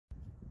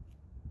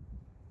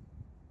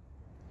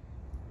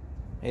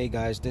Hey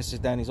guys, this is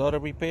Danny's Auto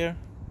Repair.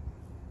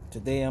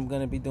 Today I'm going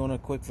to be doing a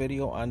quick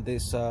video on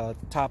this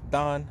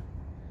TOPDON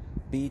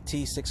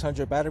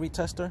BT600 battery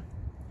tester.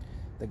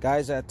 The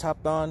guys at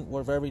TOPDON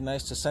were very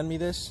nice to send me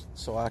this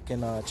so I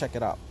can check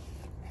it out.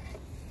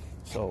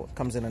 So it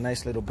comes in a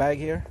nice little bag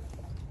here.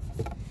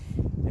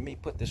 Let me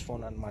put this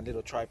phone on my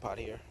little tripod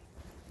here.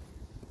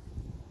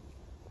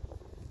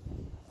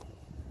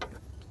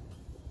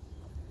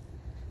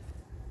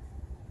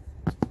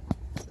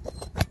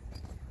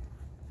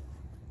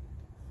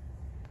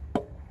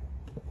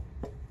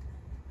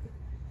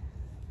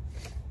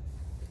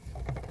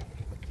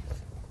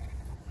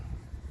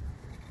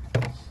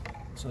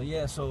 So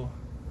yeah, so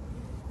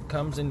it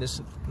comes in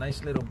this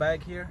nice little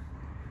bag here.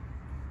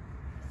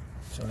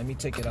 So let me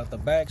take it out the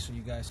bag so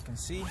you guys can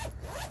see.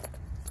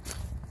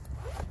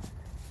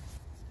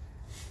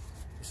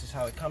 This is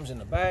how it comes in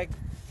the bag.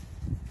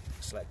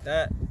 It's like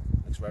that.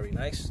 Looks very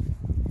nice.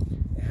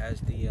 It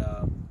has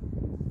the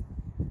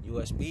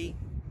USB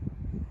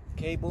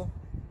cable.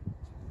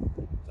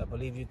 I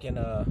believe you can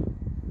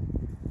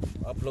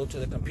upload to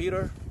the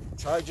computer,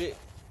 charge it,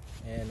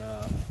 and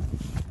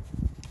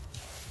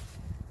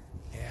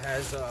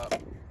has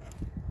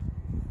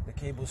the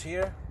cables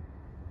here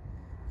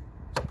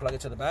to plug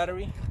it to the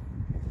battery.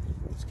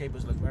 These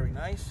cables look very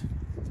nice.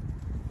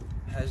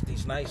 It has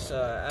these nice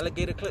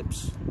alligator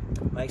clips,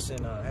 nice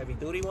and heavy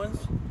duty ones,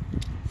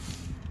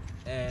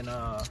 and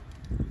the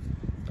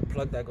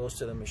plug that goes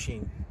to the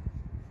machine.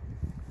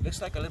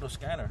 Looks like a little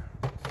scanner.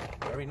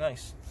 Very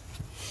nice.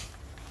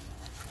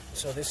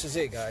 So this is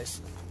it,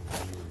 guys.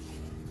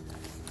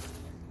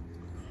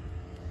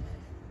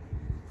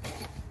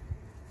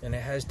 And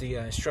it has the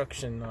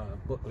instruction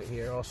booklet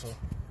here also.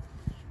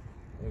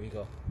 There we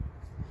go.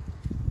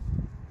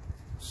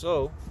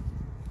 So,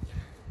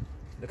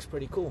 looks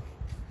pretty cool.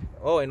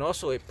 Oh, and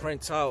also it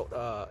prints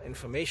out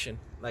information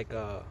like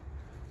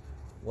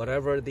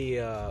whatever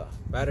the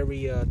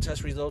battery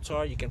test results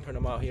are. You can print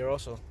them out here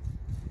also.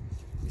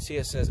 You see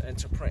it says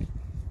enter print.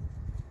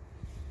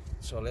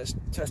 So let's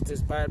test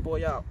this bad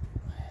boy out.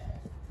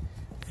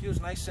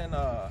 Feels nice and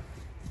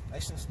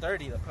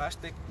sturdy. The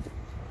plastic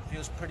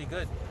feels pretty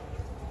good.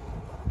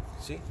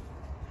 See,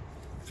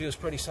 feels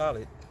pretty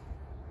solid.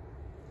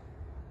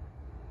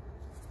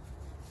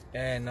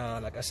 And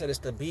like I said, it's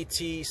the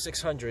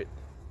BT600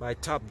 by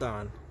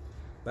TOPDON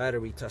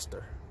battery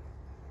tester.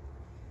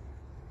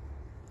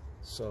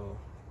 So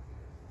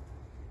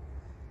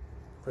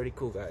pretty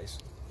cool, guys.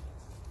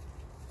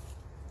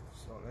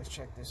 So let's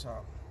check this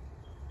out.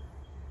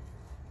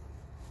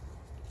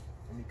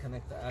 Let me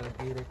connect the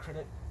alligator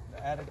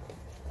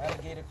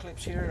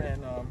clips here,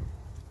 and go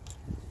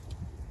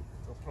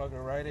plug it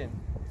right in.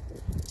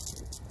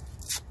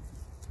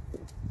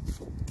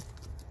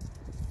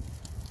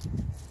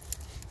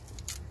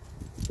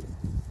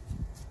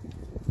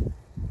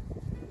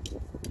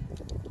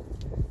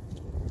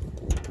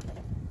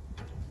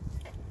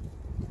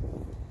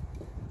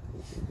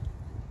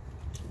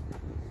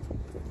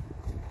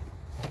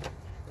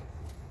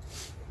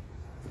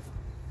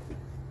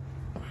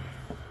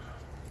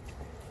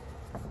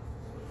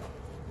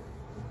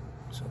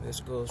 So this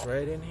goes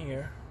right in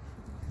here,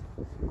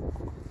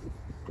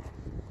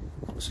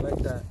 just like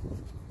that.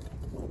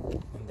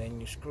 And then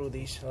you screw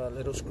these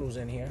little screws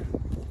in here,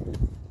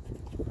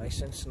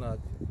 nice and snug.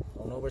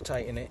 Don't over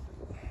tighten it,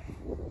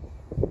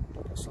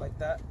 just like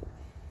that.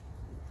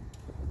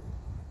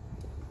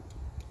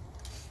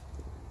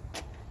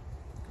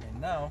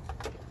 And now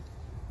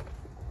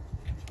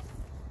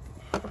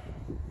I'm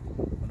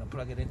gonna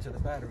plug it into the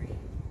battery.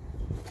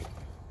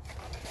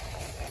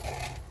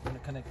 I'm gonna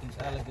connect these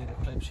alligator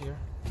clips here.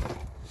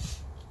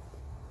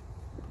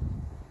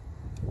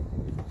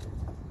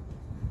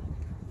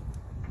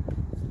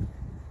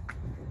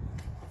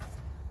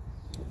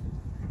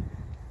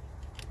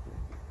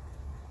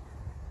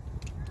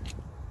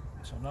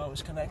 So now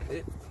it's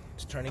connected.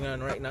 It's turning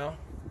on right now.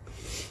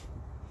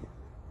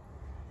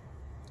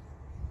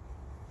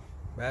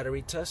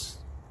 Battery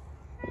test.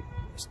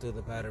 Let's do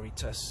the battery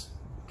test.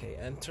 Okay,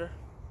 enter.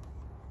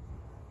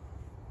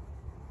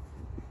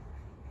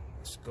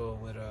 Let's go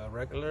with a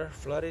regular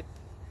flooded.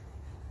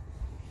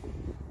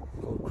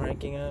 Cold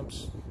cranking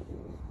amps.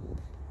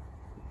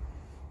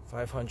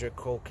 500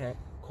 cold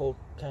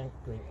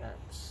cranking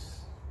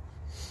amps.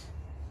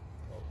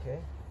 Okay.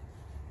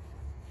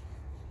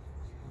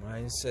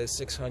 Mine says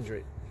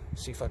 600.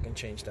 See if I can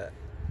change that.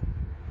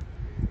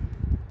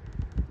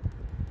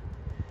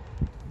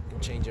 You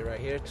can change it right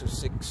here to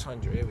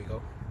 600. Here we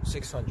go.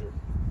 600.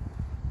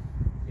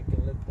 You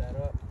can look that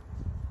up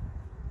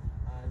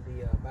on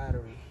the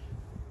battery.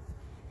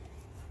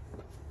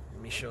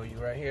 Let me show you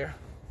right here.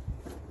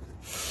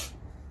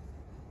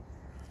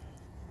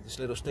 This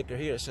little sticker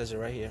here, it says it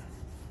right here.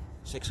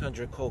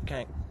 600 cold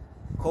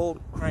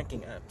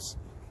cranking amps.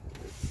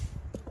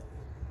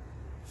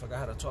 Forgot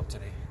how to talk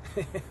today.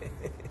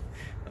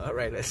 All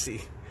right, let's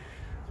see.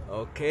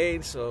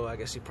 Okay, so I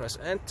guess you press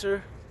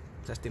enter.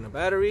 Testing the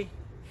battery.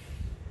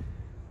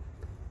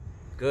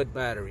 Good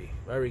battery,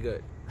 very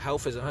good.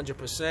 Health is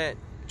 100%,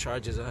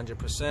 charge is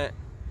 100%.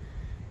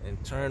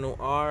 Internal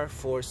R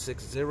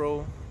 460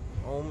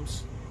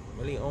 ohms,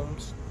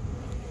 milliohms.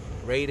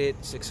 Rated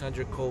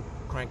 600 cold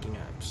cranking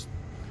amps.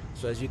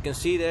 So as you can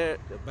see there,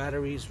 the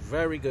battery is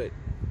very good.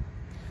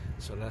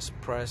 So let's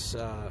press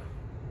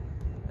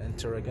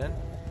enter again.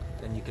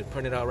 Then you can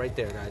print it out right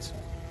there, guys.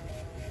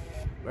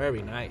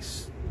 Very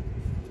nice.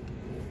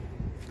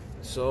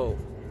 So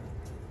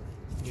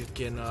you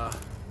can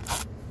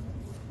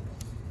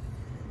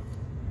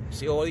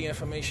see all the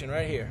information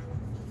right here.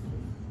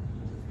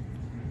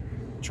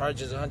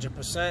 Charge is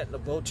 100%. The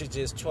voltage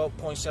is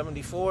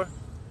 12.74.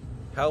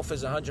 Health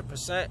is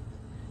 100%.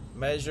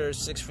 Measures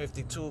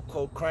 652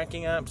 cold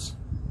cranking amps.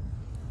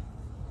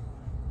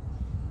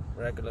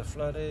 Regular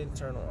flooded,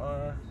 internal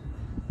R.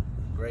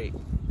 Great.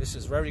 This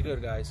is very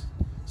good, guys.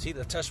 See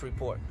the test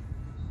report.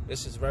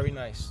 This is very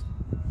nice.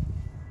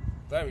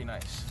 Very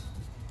nice.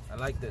 I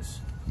like this.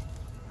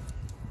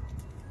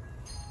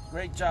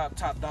 Great job,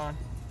 TOPDON.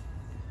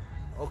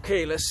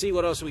 Okay, let's see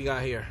what else we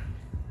got here.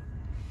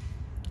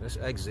 Let's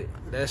exit.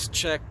 Let's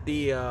check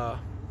the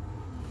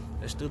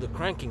let's do the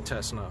cranking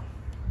test now.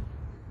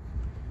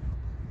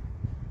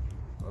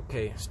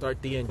 Okay,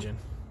 start the engine.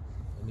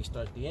 Let me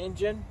start the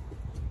engine.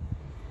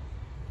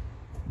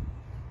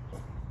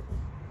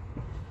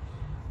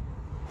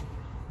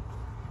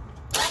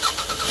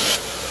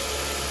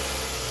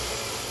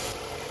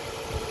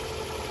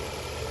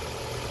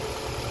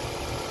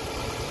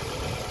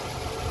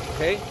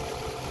 Okay,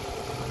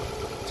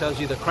 tells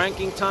you the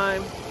cranking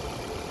time.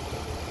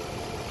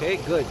 Okay,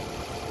 good.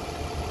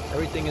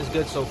 Everything is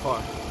good so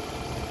far.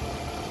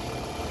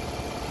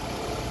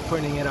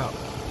 Printing it out.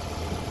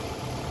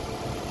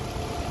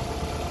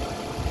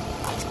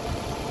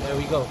 There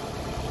we go.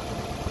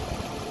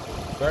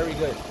 Very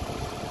good.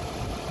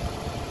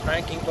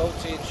 Cranking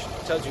voltage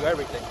tells you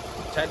everything.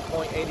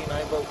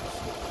 10.89 volts.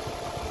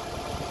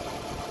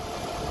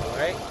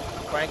 Alright.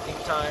 Cranking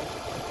time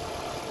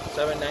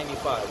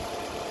 795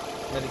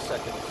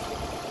 milliseconds.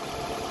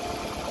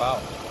 Wow,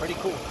 pretty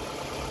cool.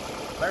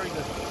 Very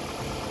good.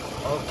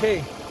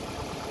 Okay.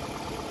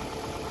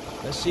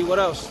 Let's see what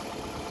else.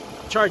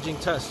 Charging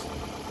test.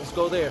 Let's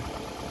go there.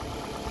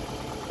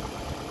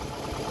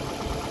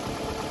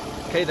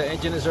 Okay, the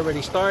engine is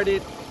already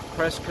started.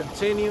 Press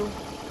continue.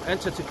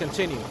 Enter to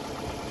continue.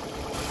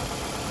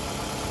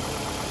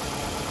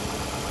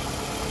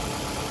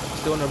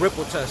 It's doing a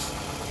ripple test.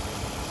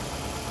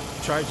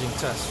 Charging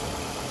test.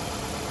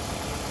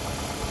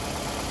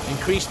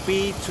 Increase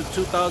speed to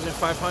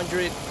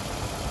 2,500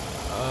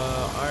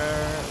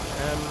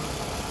 RM.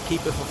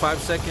 Keep it for 5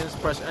 seconds.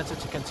 Press enter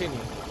to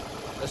continue.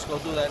 Let's go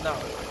do that now.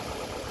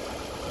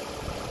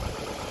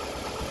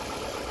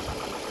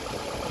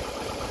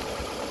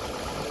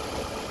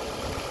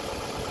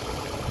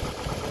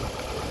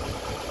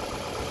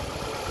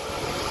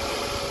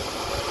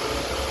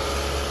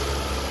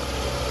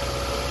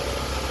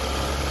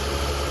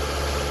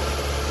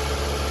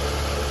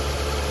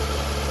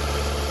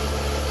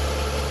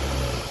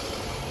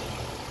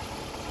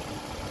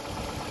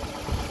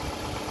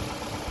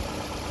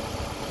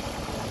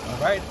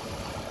 Right,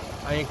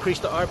 I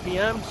increased the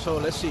RPM, so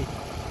let's see.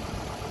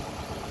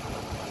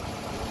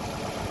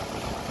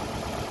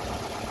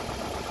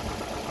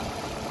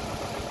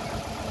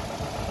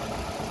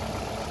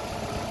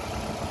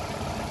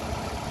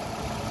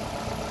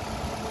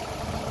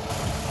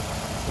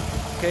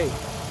 Okay,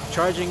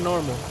 charging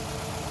normal.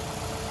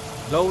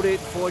 Loaded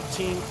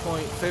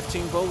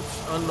 14.15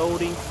 volts,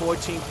 unloading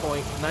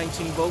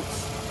 14.19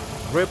 volts,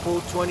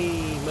 ripple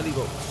 20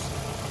 millivolts.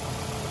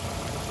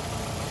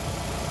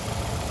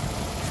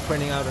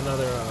 Printing out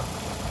another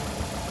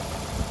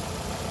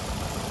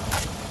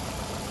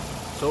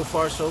so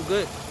far so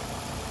good.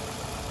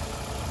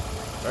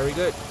 Very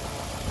good.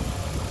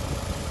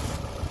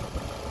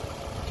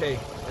 Okay,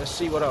 let's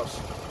see what else.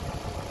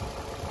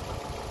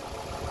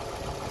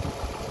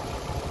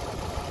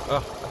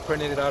 Oh, I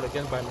printed it out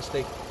again by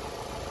mistake.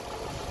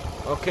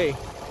 Okay,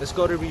 let's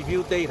go to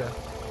review data.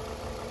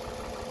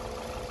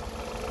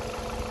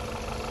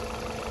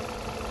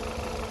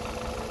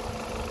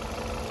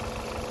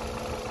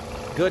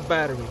 Good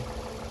battery.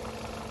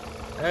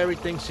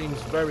 Everything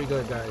seems very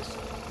good, guys,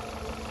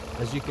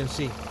 as you can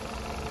see.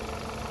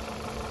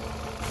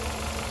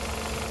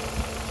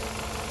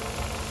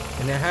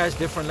 And it has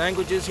different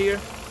languages here.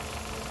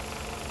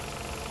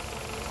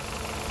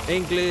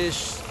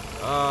 English,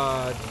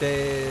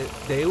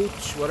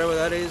 Deutsch, whatever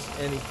that is,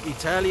 and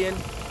Italian,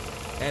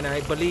 and I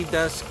believe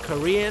that's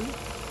Korean,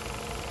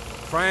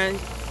 French.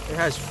 It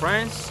has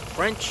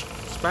French,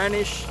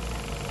 Spanish,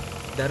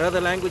 that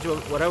other language,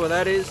 whatever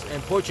that is,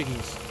 and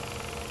Portuguese.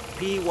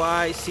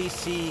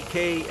 PYCCKN,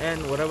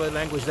 whatever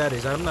language that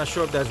is. I'm not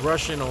sure if that's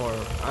Russian or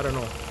I don't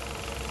know,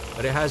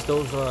 but it has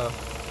those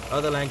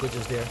other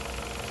languages there.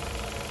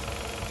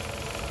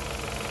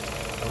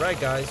 Alright,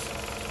 guys,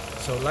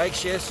 so like,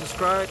 share,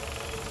 subscribe,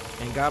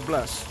 and God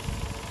bless.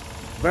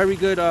 Very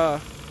good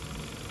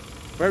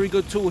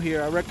tool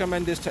here. I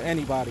recommend this to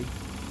anybody.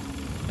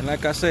 And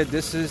like I said,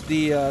 this is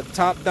the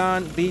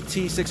TOPDON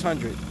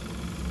BT600.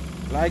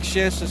 Like,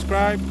 share,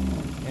 subscribe,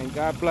 and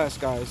God bless,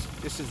 guys.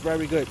 This is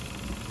very good.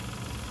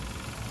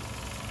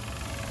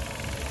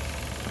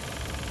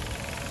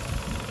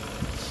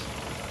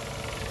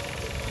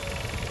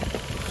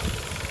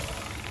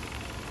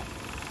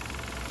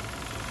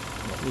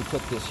 Let me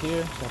put this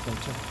here so I can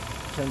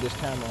turn this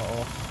camera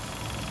off.